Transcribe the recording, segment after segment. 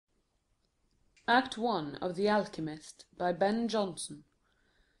Act 1 of The Alchemist, by Ben Jonson.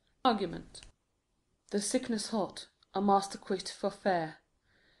 Argument. The sickness hot, our master quit for fear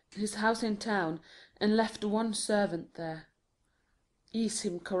His house in town, and left one servant there. Ease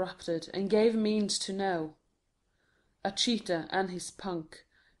him corrupted, and gave means to know A cheater and his punk,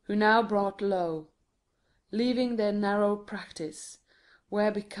 who now brought low, Leaving their narrow practice,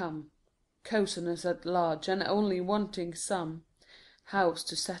 were become Cozeners at large, and only wanting some House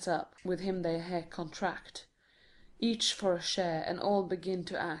to set up, with him they here contract, Each for a share, and all begin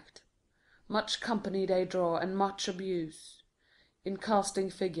to act. Much company they draw, and much abuse, In casting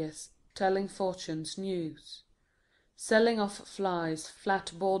figures, telling fortunes, news, Selling of flies,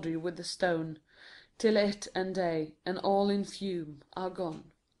 flat bawdry with the stone, Till it and they, and all in fume, are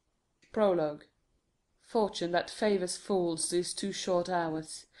gone. Prologue. Fortune that favours fools these 2 short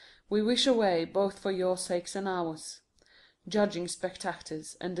hours, We wish away, both for your sakes and ours. Judging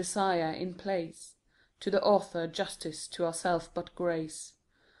spectators, and desire in place To the author justice, to ourself but grace.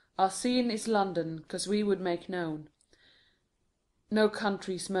 Our scene is London, 'cause we would make known No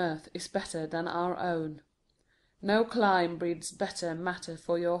country's mirth is better than our own. No clime breeds better matter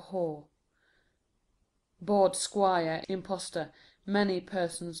for your whore. Bawd squire, impostor, many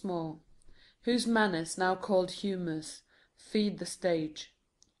persons more, Whose manners, now called humours, feed the stage,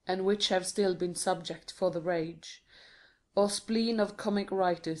 And which have still been subject for the rage Or spleen of comic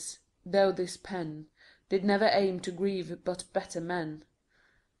writers, though this pen Did never aim to grieve but better men.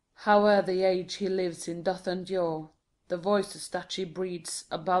 Howe'er the age he lives in doth endure The voices that she breeds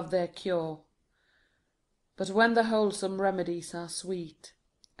above their cure. But when the wholesome remedies are sweet,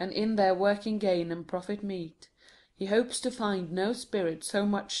 And in their working gain and profit meet, He hopes to find no spirit so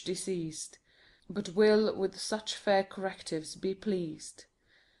much diseased, But will with such fair correctives be pleased.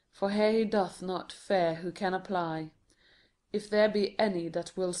 For here he doth not fear who can apply, If there be any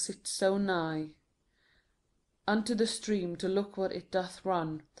that will sit so nigh Unto the stream to look what it doth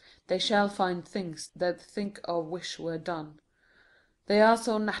run, They shall find things they'd think or wish were done. They are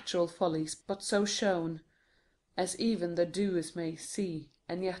so natural follies, but so shown As even the doers may see,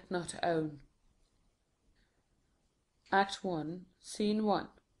 and yet not own. Act 1, Scene 1.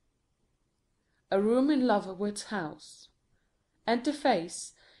 A room in Loverwood's house. Enter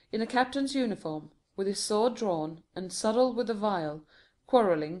Face, in a captain's uniform, with his sword drawn, and Suddle with a vial,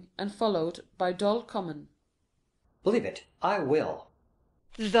 quarrelling, and followed by Dol Common. Believe it, I will.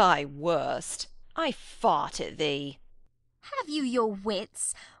 Thy worst. I fart at thee. Have you your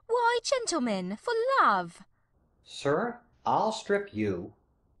wits? Why, gentlemen, for love. Sir, I'll strip you.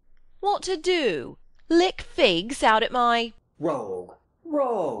 What to do? Lick figs out at my... Rogue,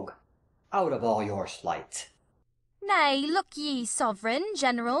 rogue, out of all your sleights. Nay, look ye, sovereign,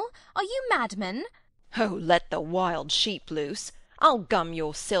 general, are you madmen? Oh, let the wild sheep loose. I'll gum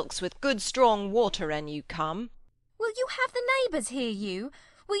your silks with good strong water an you come. Will you have the neighbours hear you?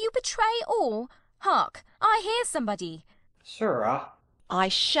 Will you betray all? Hark, I hear somebody. Sirrah, I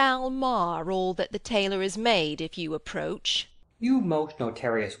shall mar all that the tailor has made if you approach. you most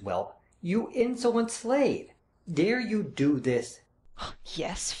notorious whelp, you insolent slave, dare you do this?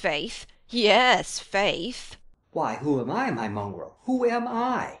 Yes, faith. Yes, faith. Why, who am I, my mongrel? Who am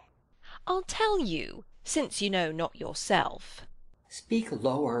I? I'll tell you, since you know not yourself. Speak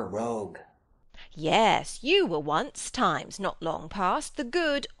lower, rogue. Yes, you were once, times not long past, the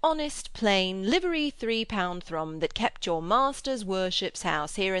good, honest, plain, livery 3-pound thrum that kept your master's worship's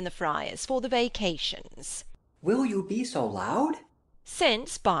house here in the Friars for the vacations. Will you be so loud?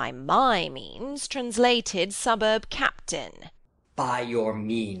 Since by my means translated suburb captain. By your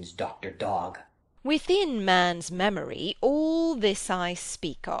means, Dr. Dog. Within man's memory all this I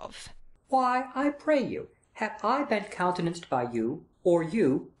speak of. Why, I pray you, have I been countenanced by you, or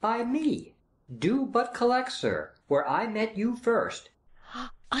you by me? Do but collect, sir, where I met you first.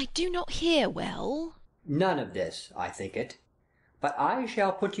 I do not hear well. None of this, I think it. But I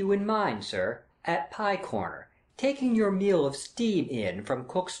shall put you in mind, sir, at Pie Corner, taking your meal of steam in from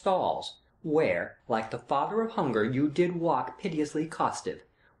cook's stalls, where, like the father of hunger, you did walk piteously costive,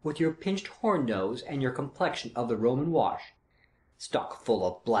 with your pinched horn-nose and your complexion of the Roman wash, stuck full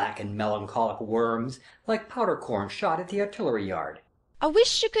of black and melancholic worms, like powder-corn shot at the artillery-yard. I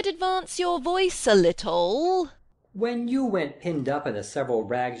wish you could advance your voice a little. When you went pinned up in the several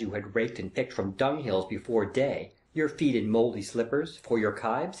rags you had raked and picked from dunghills before day, your feet in mouldy slippers, for your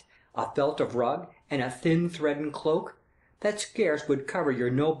kibes, a felt of rug, and a thin threaden cloak, that scarce would cover your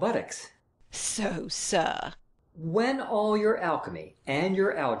no buttocks. So, sir. When all your alchemy, and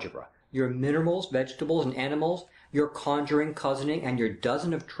your algebra, your minerals, vegetables, and animals, your conjuring, cozening, and your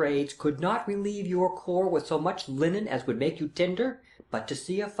dozen of trades could not relieve your core with so much linen as would make you tinder, but to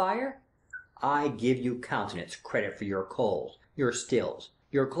see a fire, I give you countenance credit for your coals, your stills,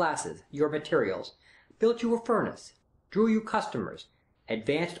 your glasses, your materials, built you a furnace, drew you customers,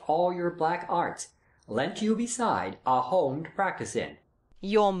 advanced all your black arts, lent you beside a home to practise in,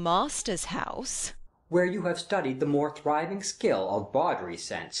 Your master's house? where you have studied the more thriving skill of bawdry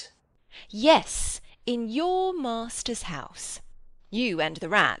sense. Yes, in your master's house. You and the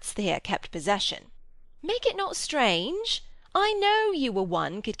rats here kept possession. Make it not strange. I know you were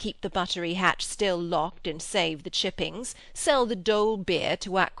one could keep the buttery hatch still locked and save the chippings, sell the Dole beer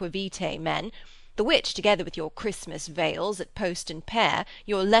to aquavitae men, the which, together with your Christmas veils at post and pair,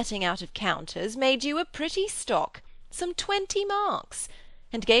 your letting out of counters, made you a pretty stock, some 20 marks,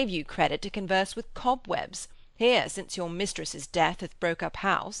 and gave you credit to converse with cobwebs, here since your mistress's death hath broke up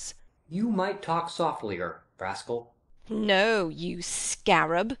house. You might talk softlier, rascal. No, you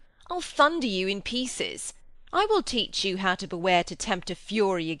scarab, I'll thunder you in pieces. I will teach you how to beware to tempt a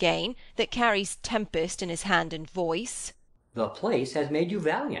fury again, that carries tempest in his hand and voice. The place has made you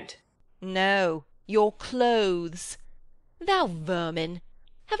valiant. No, your clothes. Thou vermin,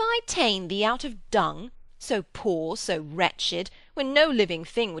 have I ta'en thee out of dung, so poor, so wretched, when no living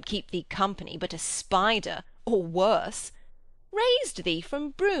thing would keep thee company but a spider, or worse? Raised thee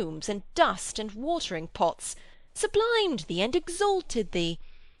from brooms and dust and watering pots, sublimed thee and exalted thee,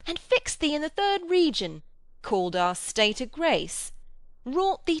 and fixed thee in the third region, called our state a grace,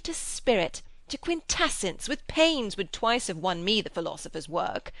 wrought thee to spirit, to quintessence, with pains would twice have won me the philosopher's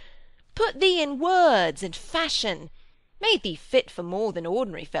work, put thee in words and fashion, made thee fit for more than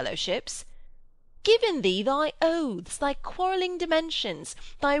ordinary fellowships, given thee thy oaths, thy quarrelling dimensions,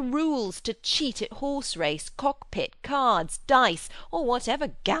 thy rules to cheat at horse-race, cockpit, cards, dice, or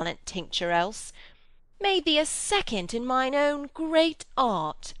whatever gallant tincture else, made thee a second in mine own great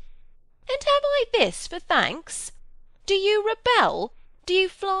art. And have I this for thanks? Do you rebel? Do you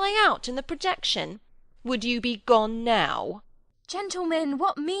fly out in the projection? Would you be gone now? Gentlemen,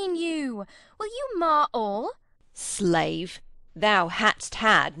 what mean you? Will you mar all? Slave, thou hadst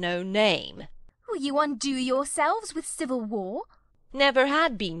had no name. Will you undo yourselves with civil war? Never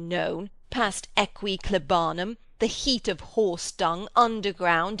had been known, past Equiclebanum, the heat of horse-dung,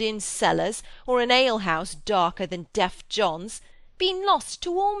 underground, in cellars, or an alehouse darker than deaf John's, been lost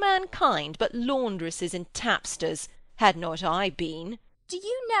to all mankind but laundresses and tapsters, had not I been. Do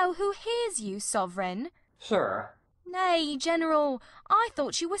you know who hears you, sovereign? Sir, Nay, general, I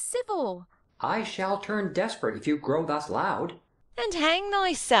thought you were civil. I shall turn desperate if you grow thus loud. And hang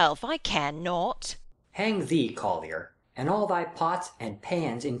thyself, I care not. Hang thee, collier, and all thy pots and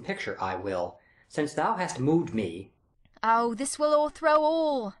pans in picture I will, since thou hast moved me. Oh, this will o'erthrow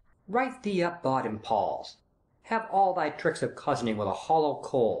all. Write thee up bawd Pauls. Have all thy tricks of cozening with a hollow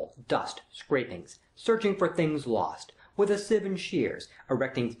coal, dust, scrapings, searching for things lost, with a sieve and shears,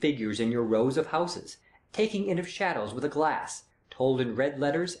 erecting figures in your rows of houses, taking in of shadows with a glass, told in red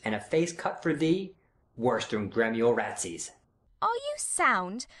letters, and a face cut for thee, worse than Gremio Ratsies. Are you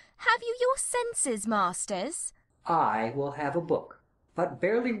sound? Have you your senses, masters? I will have a book, but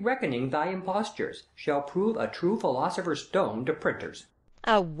barely reckoning thy impostures, shall prove a true philosopher's stone to printers.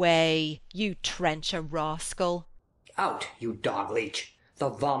 Away, you trencher rascal. Out, you dog-leech, the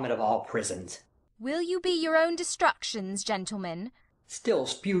vomit of all prisons. Will you be your own destructions, gentlemen? Still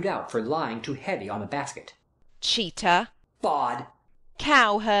spewed out for lying too heavy on the basket. Cheater. Bawd,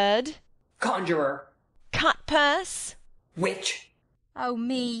 Cowherd. conjurer, Cut-purse. witch. Oh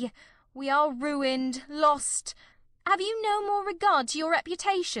me, we are ruined, lost. Have you no more regard to your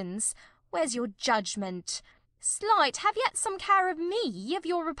reputations? Where's your judgment? Slight, have yet some care of me, of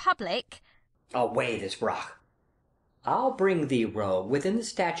your republic? Away this rock. I'll bring thee, rogue, within the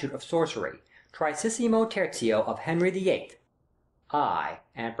statute of sorcery, tricesimo tertio of Henry VIII. Ay,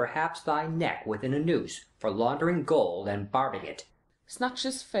 and perhaps thy neck within a noose, for laundering gold and barbing it.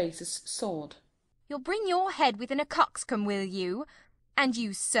 Snatches Face's sword. You'll bring your head within a coxcomb, will you? And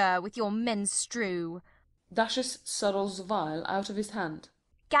you, sir, with your menstrue. Dashes Sorrel's vial out of his hand.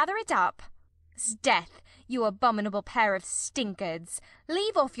 Gather it up. 'Sdeath, you abominable pair of stinkards.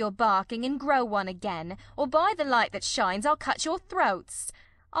 Leave off your barking and grow one again, or by the light that shines I'll cut your throats.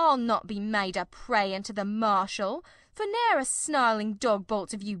 I'll not be made a prey unto the marshal, for ne'er a snarling dog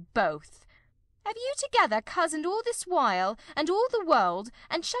bolts of you both. Have you together cozened all this while, and all the world,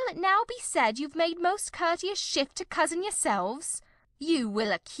 and shall it now be said you've made most courteous shift to cozen yourselves? You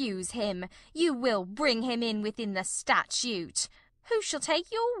will accuse him, you will bring him in within the statute. Who shall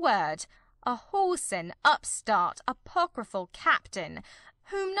take your word? A whoreson, upstart, apocryphal captain,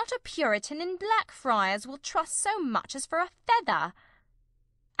 whom not a Puritan in Blackfriars will trust so much as for a feather.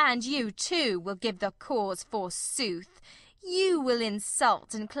 And you, too, will give the cause forsooth. You will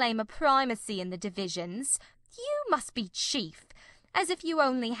insult and claim a primacy in the divisions. You must be chief, as if you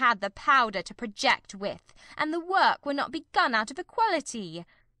only had the powder to project with, and the work were not begun out of equality.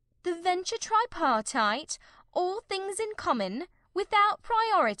 The venture tripartite, all things in common, without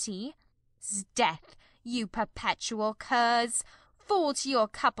priority. 'Sdeath, you perpetual curs! Fall to your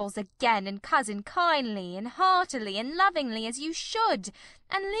couples again, and cozen kindly and heartily and lovingly as you should,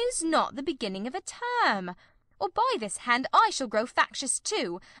 and lose not the beginning of a term. Or by this hand I shall grow factious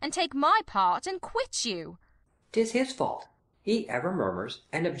too, and take my part and quit you. 'Tis his fault. He ever murmurs,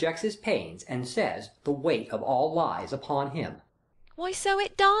 and objects his pains, and says the weight of all lies upon him. Why, so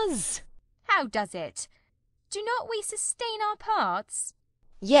it does. How does it? Do not we sustain our parts?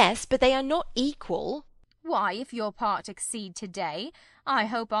 Yes, but they are not equal. Why, if your part exceed to-day, I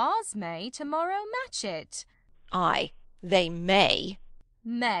hope ours may to-morrow match it. Ay, they may.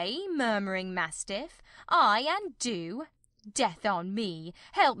 May, murmuring mastiff, ay, and do. Death on me,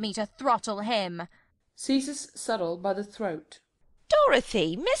 help me to throttle him. Seizes Saddle by the throat.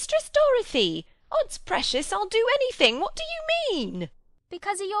 Dorothy, Mistress Dorothy! Odds precious, I'll do anything. What do you mean?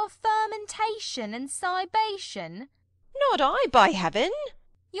 Because of your fermentation and cibation? Not I, by heaven!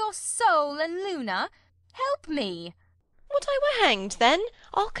 Your soul and Luna? Help me! Would I were hanged, then?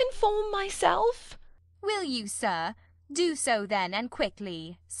 I'll conform myself. Will you, sir? Do so then, and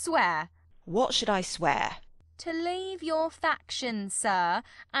quickly. Swear. What should I swear? To leave your faction, sir,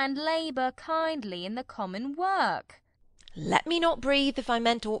 and labour kindly in the common work. Let me not breathe if I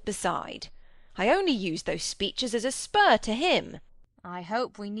meant aught beside. I only used those speeches as a spur to him. I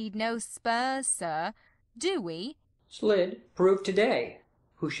hope we need no spurs, sir. Do we? Slid proved to-day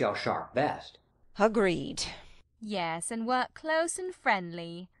who shall sharp best. Agreed. Yes, and work close and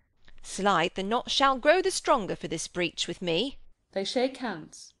friendly. Slight, the knot shall grow the stronger for this breach with me. They shake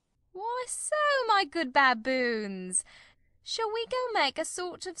hands. Why so, my good baboons? Shall we go make a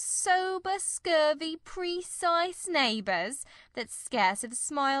sort of sober, scurvy, precise neighbours, that scarce have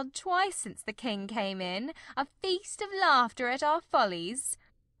smiled twice since the king came in, a feast of laughter at our follies?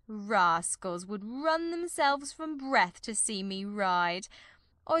 Rascals would run themselves from breath to see me ride,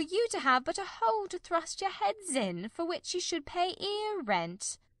 or you to have but a hole to thrust your heads in, for which you should pay ear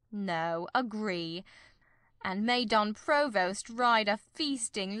rent. No, agree. And may Don Provost ride a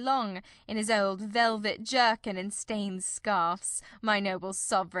feasting long in his old velvet jerkin and stained scarfs, my noble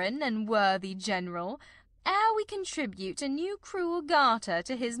sovereign and worthy general, ere we contribute a new cruel garter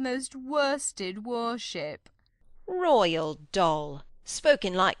to his most worsted worship. Royal Dol,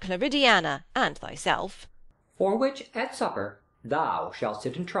 spoken like Claridiana and thyself. For which at supper thou shalt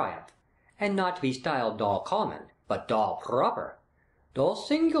sit in triumph, and not be styled Dol Common, but Dol Proper. Dol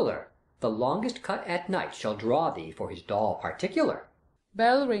Singular, the longest cut at night, shall draw thee for his Dol Particular.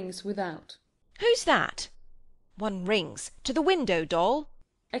 Bell rings without. Who's that? One rings. To the window, Dol.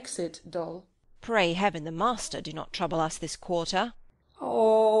 Exit Dol. Pray heaven the master do not trouble us this quarter.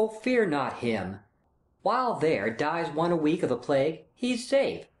 Oh, fear not him. While there dies one a week of the plague, he's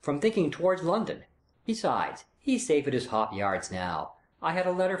safe from thinking towards London. Besides, he's safe at his hop yards now. I had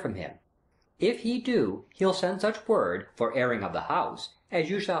a letter from him. If he do, he'll send such word for airing of the house as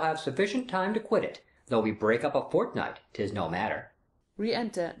you shall have sufficient time to quit it. Though we break up a fortnight, 'tis no matter.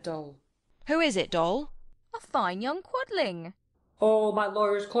 Re-enter Dol. Who is it, Dol? A fine young quodling. Oh, my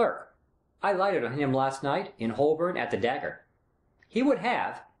lawyer's clerk. I lighted on him last night in Holborn at the Dagger. He would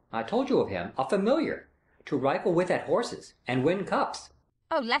have, I told you of him, a familiar, to rifle with at horses, and win cups.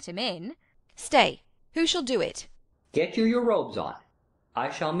 Oh, let him in. Stay, who shall do it? Get you your robes on. I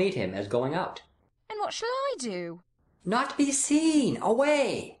shall meet him as going out. And what shall I do? Not be seen!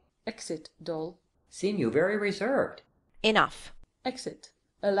 Away! Exit Dol. Seem you very reserved. Enough. Exit.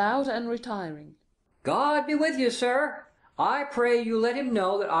 Aloud and retiring. God be with you, sir. I pray you let him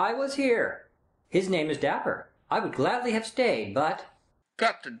know that I was here. His name is Dapper. I would gladly have stayed, but...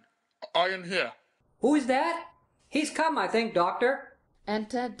 Captain, I am here. Who is that? He's come, I think, Doctor.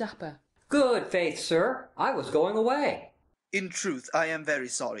 Enter Dapper. Good faith, sir. I was going away. In truth, I am very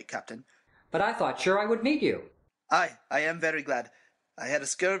sorry, Captain. But I thought sure I would meet you. I am very glad. I had a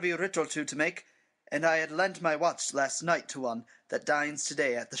scurvy writ or two to make, and I had lent my watch last night to one that dines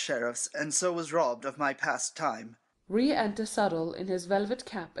to-day at the sheriff's, and so was robbed of my past time. Re-enter Saddle in his velvet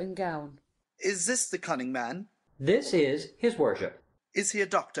cap and gown. Is this the cunning man? This is his worship. Is he a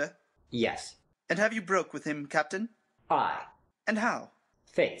doctor? Yes. And have you broke with him, Captain? I. And how?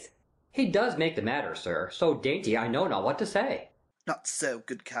 Faith. He does make the matter, sir, so dainty I know not what to say. Not so,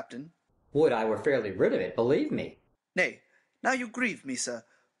 good Captain. Would I were fairly rid of it, believe me. Nay, now you grieve me, sir.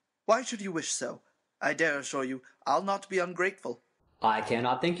 Why should you wish so? I dare assure you I'll not be ungrateful. I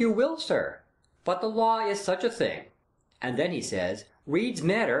cannot think you will, sir. But the law is such a thing. And then he says, Reed's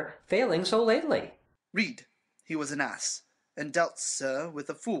matter failing so lately. Reed, he was an ass, and dealt, sir, with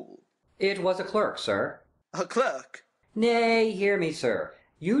a fool. It was a clerk, sir. A clerk? Nay, hear me, sir.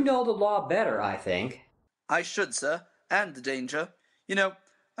 You know the law better, I think. I should, sir, and the danger. You know,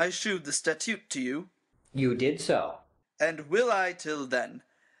 I shewed the statute to you. You did so. And will I till then.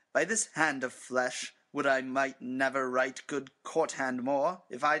 By this hand of flesh would I might never write good court hand more,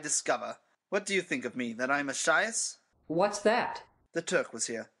 if I discover. What do you think of me, that I'm a Shias? What's that? The Turk was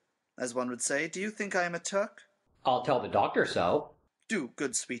here. As one would say, do you think I am a Turk? I'll tell the doctor so. Do,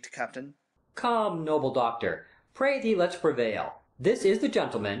 good sweet captain. Come, noble doctor, pray thee let's prevail. This is the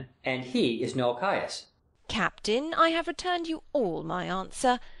gentleman, and he is no Caius. Captain, I have returned you all my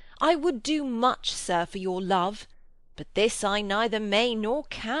answer. I would do much, sir, for your love, but this I neither may nor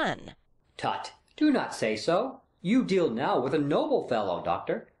can. Tut, do not say so. You deal now with a noble fellow,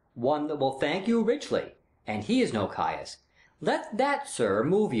 doctor, one that will thank you richly, and he is no Caius. Let that, sir,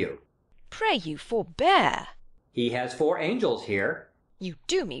 move you. Pray you forbear. He has 4 angels here. You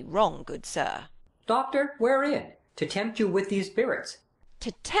do me wrong, good sir. Doctor, wherein? To tempt you with these spirits.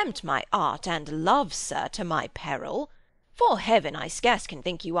 To tempt my art and love, sir, to my peril. For heaven, I scarce can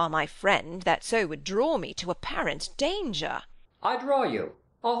think you are my friend, that so would draw me to apparent danger. I draw you,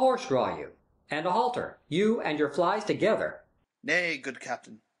 a horse draw you, and a halter, you and your flies together. Nay, good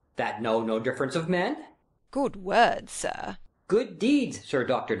captain. That know no difference of men? Good words, sir. Good deeds, Sir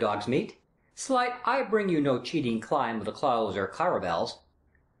Dr. Dogsmeat. Slight, I bring you no cheating climb of the clothes or clarabels,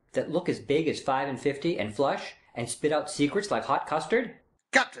 that look as big as 5 and 50, and flush, and spit out secrets like hot custard.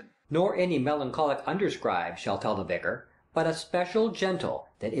 Captain! Nor any melancholic underscribe shall tell the vicar, but a special gentle,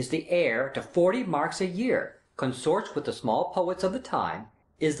 that is the heir to 40 marks a year, consorts with the small poets of the time,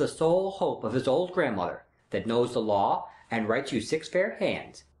 is the sole hope of his old grandmother, that knows the law, and writes you 6 fair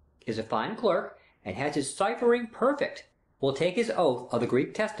hands, is a fine clerk, and has his ciphering perfect, will take his oath of the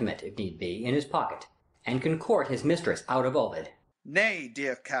Greek Testament, if need be, in his pocket, and can court his mistress out of Ovid. Nay,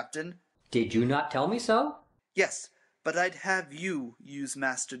 dear captain. Did you not tell me so? Yes, but I'd have you use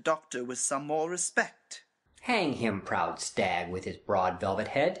Master Doctor with some more respect. Hang him, proud stag, with his broad velvet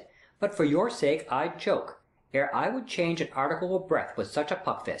head. But for your sake I'd choke, ere I would change an article of breath with such a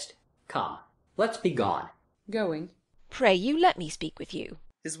puck-fist. Come, let's be gone. Going. Pray you let me speak with you.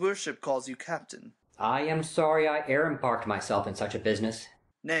 His worship calls you captain. I am sorry I e'er embarked myself in such a business.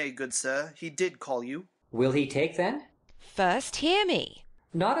 Nay, good sir, he did call you. Will he take then? First hear me.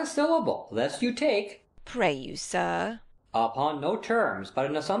 Not a syllable, lest you take. Pray you, sir. Upon no terms but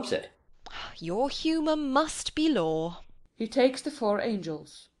an assumpsit. Your humour must be law. He takes the 4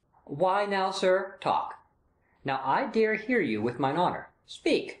 angels. Why now, sir, talk. Now I dare hear you with mine honour.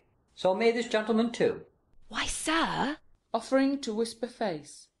 Speak. So may this gentleman too. Why, sir. Offering to whisper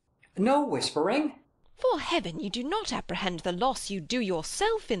face. No whispering. For heaven, you do not apprehend the loss you do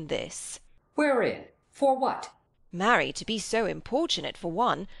yourself in this. Wherein? For what? Marry, to be so importunate for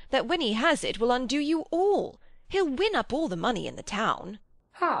one, that when he has it will undo you all. He'll win up all the money in the town.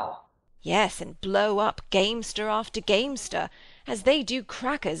 How? Yes, and blow up gamester after gamester, as they do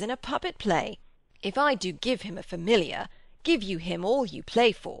crackers in a puppet play. If I do give him a familiar, give you him all you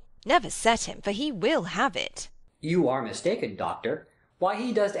play for, never set him, for he will have it. You are mistaken, doctor. Why,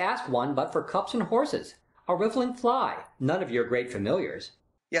 he does ask one but for cups and horses, a riffling fly, none of your great familiars.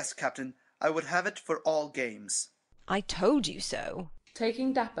 Yes, captain, I would have it for all games. I told you so.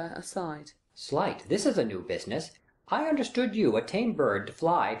 Taking Dapper aside. Slight, this is a new business. I understood you a tame bird to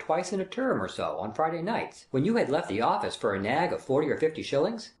fly twice in a term or so on Friday nights, when you had left the office for a nag of 40 or 50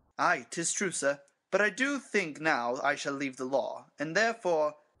 shillings. Ay, 'tis true, sir. But I do think now I shall leave the law, and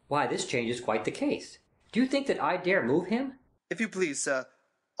therefore... Why, this changes quite the case. Do you think that I dare move him? If you please, sir,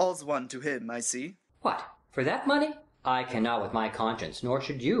 all's one to him, I see. What, for that money? I cannot with my conscience, nor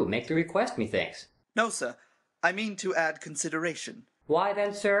should you, make the request, methinks. No, sir, I mean to add consideration. Why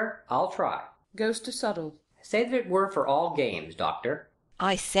then, sir, I'll try. Goes to Suddle. Say that it were for all games, doctor.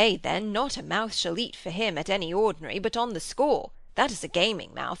 I say, then, not a mouth shall eat for him at any ordinary, but on the score. That is a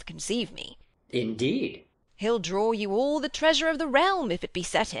gaming mouth, conceive me. Indeed. He'll draw you all the treasure of the realm, if it be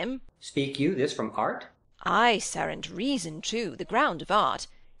set him. Speak you this from art? Ay, sir, and reason too, the ground of art.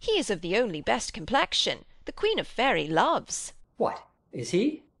 He is of the only best complexion, the queen of fairy loves. What, is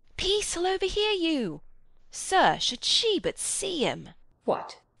he? Peace, he'll overhear you. Sir, should she but see him.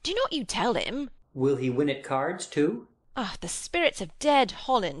 What? Do not you tell him. Will he win at cards, too? Ah, the spirits of dead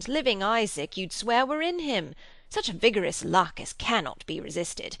Holland, living Isaac, you'd swear were in him. Such a vigorous luck as cannot be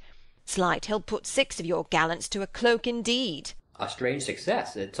resisted. Slight, he'll put 6 of your gallants to a cloak indeed. A strange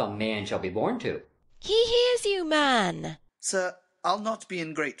success that some man shall be born to. He hears you, man. Sir, I'll not be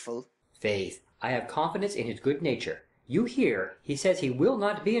ungrateful. Faith, I have confidence in his good nature, You hear, he says he will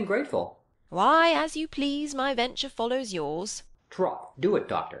not be ungrateful. Why, as you please, my venture follows yours. Troth, do it,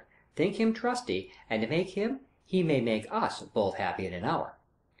 doctor. Think him trusty, and to make him, he may make us both happy in an hour.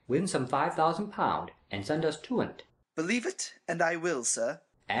 Win some £5,000, and send us to't. Believe it, and I will, sir.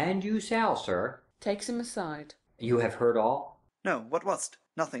 And you shall, sir. Takes him aside. You have heard all? No, what was't?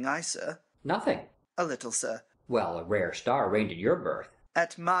 Nothing, I, sir. Nothing. A little, sir. Well, a rare star reigned in your birth.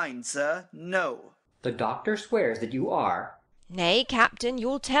 At mine, sir, no. The doctor swears that you are Nay, Captain,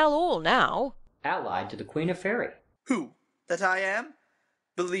 you'll tell all now. allied to the Queen of Fairy. Who? That I am?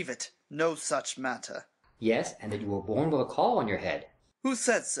 Believe it, no such matter. Yes, and that you were born with a caul on your head. Who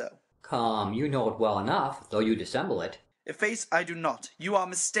says so? Come, you know it well enough, though you dissemble it. I'face I do not. You are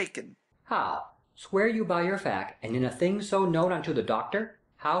mistaken. How? Swear you by your fact, and in a thing so known unto the doctor?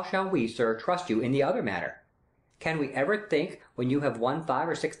 How shall we, sir, trust you in the other matter? Can we ever think, when you have won 5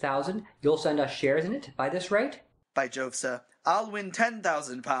 or 6,000, you'll send us shares in it by this rate? By Jove, sir, I'll win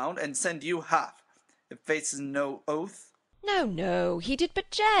 £10,000 and send you half. I'face is no oath. No, no, he did but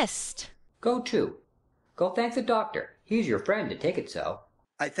jest. Go to. Go thank the doctor. He's your friend, to take it so.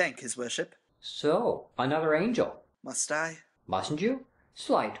 I thank his worship. So, another angel. Must I? Mustn't you?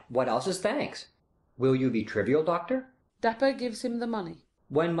 Slight, what else is thanks? Will you be trivial, doctor? Dapper gives him the money.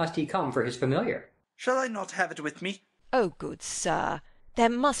 When must he come for his familiar? Shall I not have it with me? Oh, good sir, there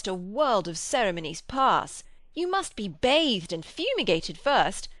must a world of ceremonies pass. You must be bathed and fumigated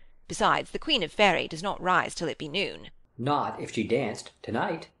first. Besides, the Queen of Fairy does not rise till it be noon. Not if she danced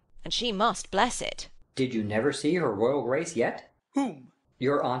to-night. And she must bless it. Did you never see her royal grace yet? Whom?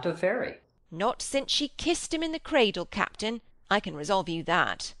 Your aunt of Fairy. Not since she kissed him in the cradle, Captain. I can resolve you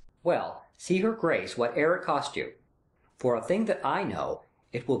that. Well, see her grace whate'er it cost you. For a thing that I know,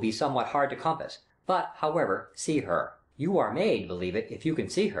 it will be somewhat hard to compass. But, however, see her. You are made, believe it, if you can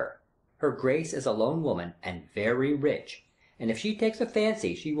see her. Her grace is a lone woman, and very rich. And if she takes a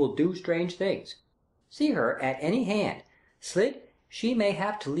fancy, she will do strange things. See her at any hand. Slid, she may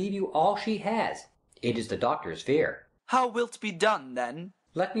have to leave you all she has. It is the doctor's fear. How will't be done, then?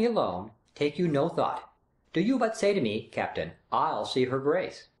 Let me alone. Take you no thought. Do you but say to me, Captain, I'll see her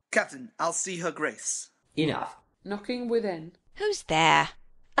grace. Captain, I'll see her grace. Enough. Knocking within. Who's there?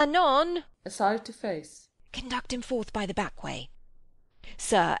 Anon! Aside to face. Conduct him forth by the back way.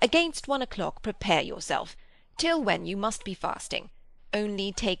 Sir, against 1 o'clock prepare yourself, till when you must be fasting.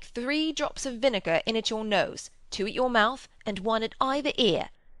 Only take 3 drops of vinegar in at your nose, 2 at your mouth, and 1 at either ear.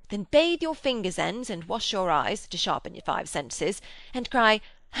 Then bathe your fingers' ends, and wash your eyes, to sharpen your 5 senses, and cry,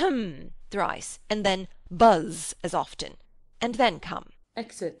 hum, thrice, and then buzz as often, and then come.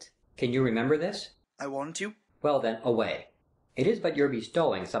 Exit. Can you remember this? I warrant you. Well then, away. It is but your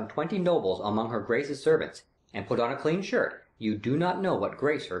bestowing some 20 nobles among her grace's servants, and put on a clean shirt. You do not know what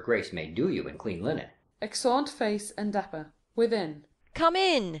grace her grace may do you in clean linen. Exeunt Face and Dapper. Within. Come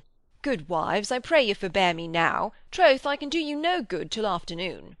in. Good wives, I pray you forbear me now. Troth, I can do you no good till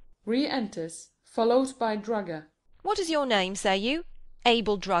afternoon. Re-enters, followed by Drugger. What is your name, say you?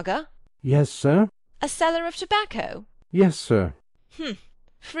 Abel Drugger? Yes, sir. A seller of tobacco? Yes, sir.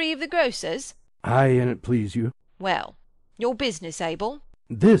 Free of the grocers? Ay, an't please you. Well, your business, Abel?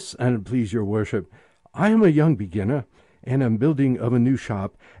 This, an't please your worship. I am a young beginner, and am building of a new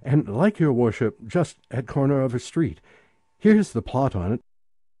shop, and like your worship, just at corner of a street. Here's the plot on it.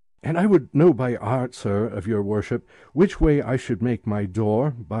 And I would know by art, sir, of your worship, which way I should make my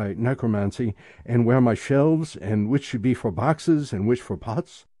door, by necromancy, and where my shelves, and which should be for boxes, and which for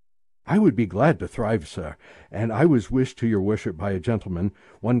pots. I would be glad to thrive, sir, and I was wished to your worship by a gentleman,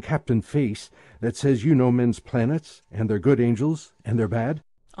 one Captain Face, that says you know men's planets, and their good angels, and their bad.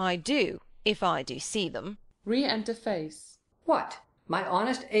 I do, if I do see them. Re-enter Face. What? My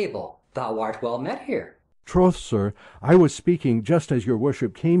honest Abel, thou art well met here. Troth, sir, I was speaking just as your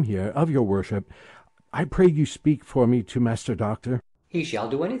worship came here, of your worship. I pray you speak for me to Master Doctor. He shall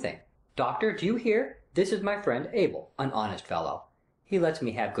do anything. Doctor, do you hear? This is my friend Abel, an honest fellow. He lets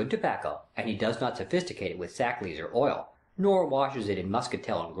me have good tobacco, and he does not sophisticate it with sackleys or oil, nor washes it in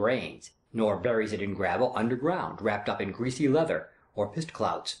muscatel and grains, nor buries it in gravel underground, wrapped up in greasy leather, or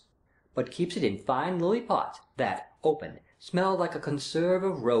pist-clouts, but keeps it in fine lily pots, that, opened, smell like a conserve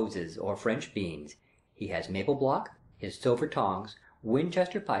of roses or French beans. He has maple block, his silver tongs,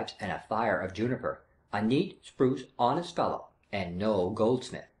 Winchester pipes, and a fire of juniper. A neat, spruce, honest fellow, and no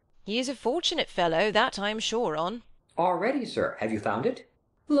goldsmith. He is a fortunate fellow, that I am sure on. Already, sir, have you found it?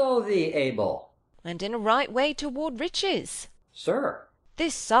 Lo thee, Abel. And in a right way toward riches. Sir.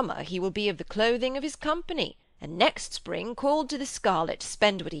 This summer he will be of the clothing of his company, and next spring called to the Scarlet to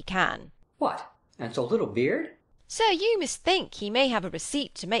spend what he can. What, and so little beard? Sir, you must think he may have a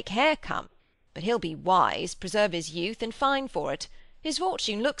receipt to make hair come. But he'll be wise, preserve his youth, and fine for it. His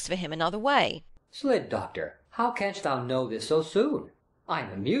fortune looks for him another way. Slid, doctor, how canst thou know this so soon? I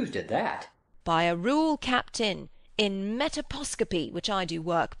am amused at that. By a rule, captain, in metaposcopy, which I do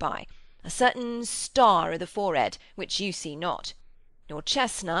work by, a certain star o' the forehead, which you see not. Your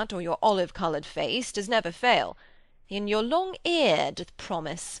chestnut or your olive-coloured face does never fail, and your long ear doth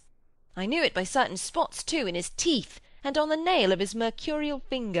promise. I knew it by certain spots, too, in his teeth, and on the nail of his mercurial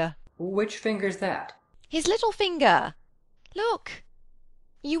finger. Which finger's that? His little finger. Look.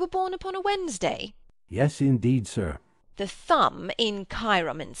 You were born upon a Wednesday? Yes, indeed, sir. The thumb, in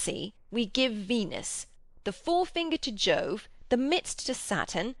chiromancy, we give Venus, the forefinger to Jove, the midst to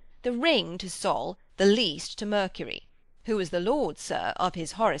Saturn, the ring to Sol, the least to Mercury, who is the lord, sir, of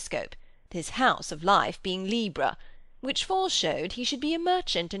his horoscope, his house of life being Libra, which foreshowed he should be a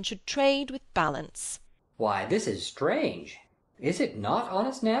merchant and should trade with balance. Why, this is strange. Is it not,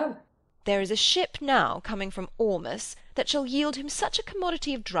 honest Nab? There is a ship now coming from Ormus that shall yield him such a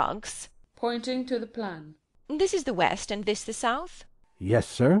commodity of drugs. Pointing to the plan. This is the west, and this the south? Yes,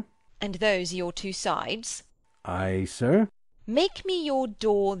 sir. And those are your two sides? Aye, sir. Make me your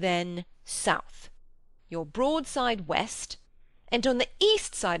door, then, south, your broadside west, and on the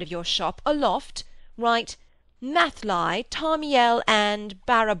east side of your shop, aloft, write Mathlai, Tarmiel, and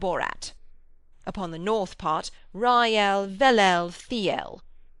Baraborat. Upon the north part, Rael, Velel, Thiel.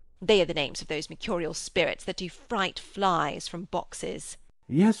 They are the names of those mercurial spirits that do fright flies from boxes.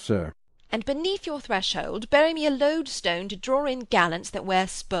 Yes, sir. And beneath your threshold bury me a lodestone to draw in gallants that wear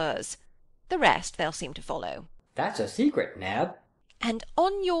spurs. The rest they'll seem to follow. That's a secret, Nab. And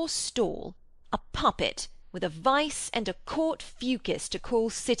on your stall a puppet with a vice and a court fucus to call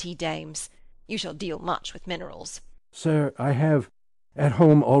city dames. You shall deal much with minerals. Sir, I have at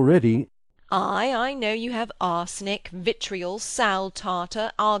home already. Ay, I know you have arsenic, vitriol, sal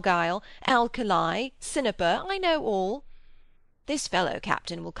tartar, argyle, alkali, cinnabar, I know all. This fellow,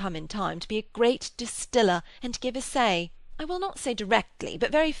 captain, will come in time to be a great distiller, and give a say, I will not say directly,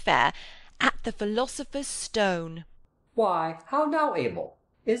 but very fair, at the philosopher's stone. Why, how now, Abel?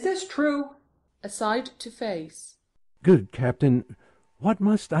 Is this true? Aside to face. Good captain, what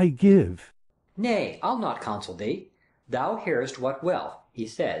must I give? Nay, I'll not counsel thee. Thou hearest what wealth, he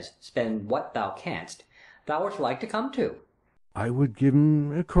says, spend what thou canst, thou art like to come to. I would give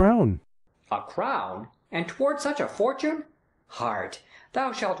him a crown. A crown? And toward such a fortune? Heart,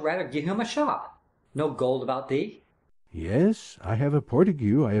 thou shalt rather give him a shop. No gold about thee? Yes, I have a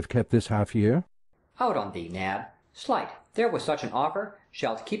Portigue I have kept this half year. Out on thee, Nab. Slight, there was such an offer,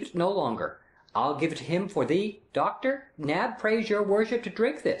 shalt keep it no longer. I'll give it to him for thee. Doctor, Nab prays your worship to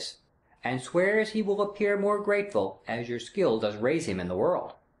drink this, and swears he will appear more grateful, as your skill does raise him in the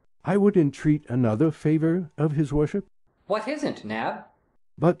world. I would entreat another favour of his worship. What isn't, Nab?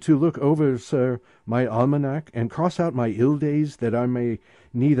 But to look over, sir, my almanac, and cross out my ill days, that I may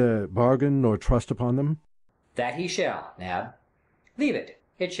neither bargain nor trust upon them. That he shall, Nab. Leave it.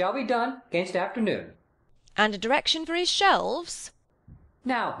 It shall be done 'gainst afternoon. And a direction for his shelves?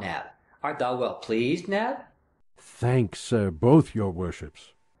 Now, Nab, art thou well pleased, Nab? Thanks, sir, both your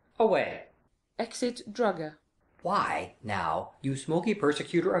worships. Away. Exit Drugger. Why, now, you smoky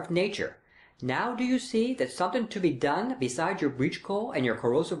persecutor of nature, now do you see that something to be done besides your breech-coal and your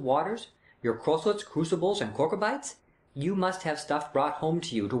corrosive waters, your croslets, crucibles, and corcobites? You must have stuff brought home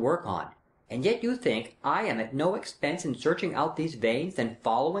to you to work on, and yet you think I am at no expense in searching out these veins, then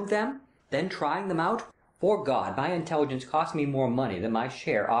following them, then trying them out. For God, my intelligence costs me more money than my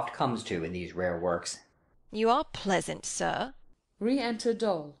share oft comes to in these rare works. You are pleasant, sir. Re-enter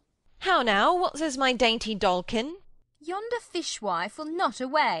Dol. How now, what says my dainty Dolkin? Yonder fishwife will not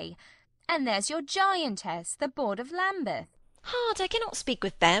away. And there's your giantess, the Board of Lambeth. Heart, I cannot speak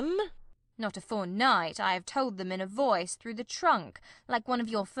with them. Not afore night, I have told them in a voice through the trunk, like one of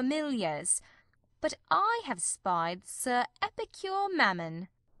your familiars. But I have spied Sir Epicure Mammon.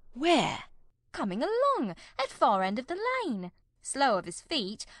 Where? Coming along, at far end of the lane. Slow of his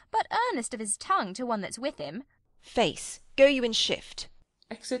feet, but earnest of his tongue to one that's with him. Face, go you and shift.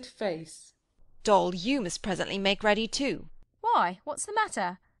 Exit Face. Dol, you must presently make ready too. Why, what's the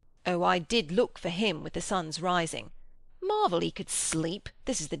matter? Oh, I did look for him with the sun's rising. Marvel he could sleep.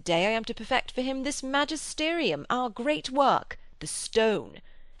 This is the day I am to perfect for him this magisterium, our great work, the stone,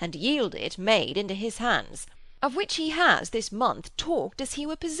 and yield it made into his hands, of which he has this month talked as he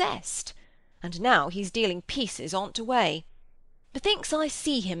were possessed, and now he's dealing pieces on't away. Methinks I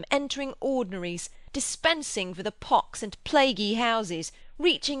see him entering ordinaries, dispensing for the pox and plaguey houses,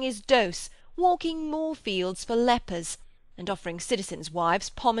 reaching his dose, walking moorfields for lepers, and offering citizens' wives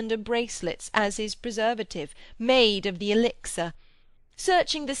pomander bracelets as his preservative, made of the elixir.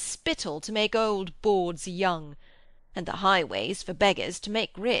 searching the spittle to make old boards young, and the highways for beggars to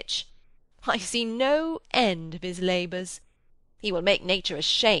make rich. I see no end of his labours. He will make nature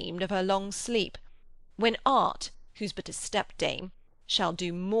ashamed of her long sleep, when art, who's but a step-dame, shall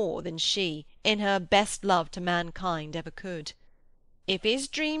do more than she, in her best love to mankind, ever could. If his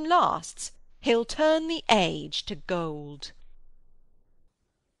dream lasts, he'll turn the age to gold.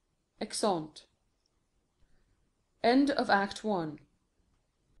 Exeunt. End of Act 1.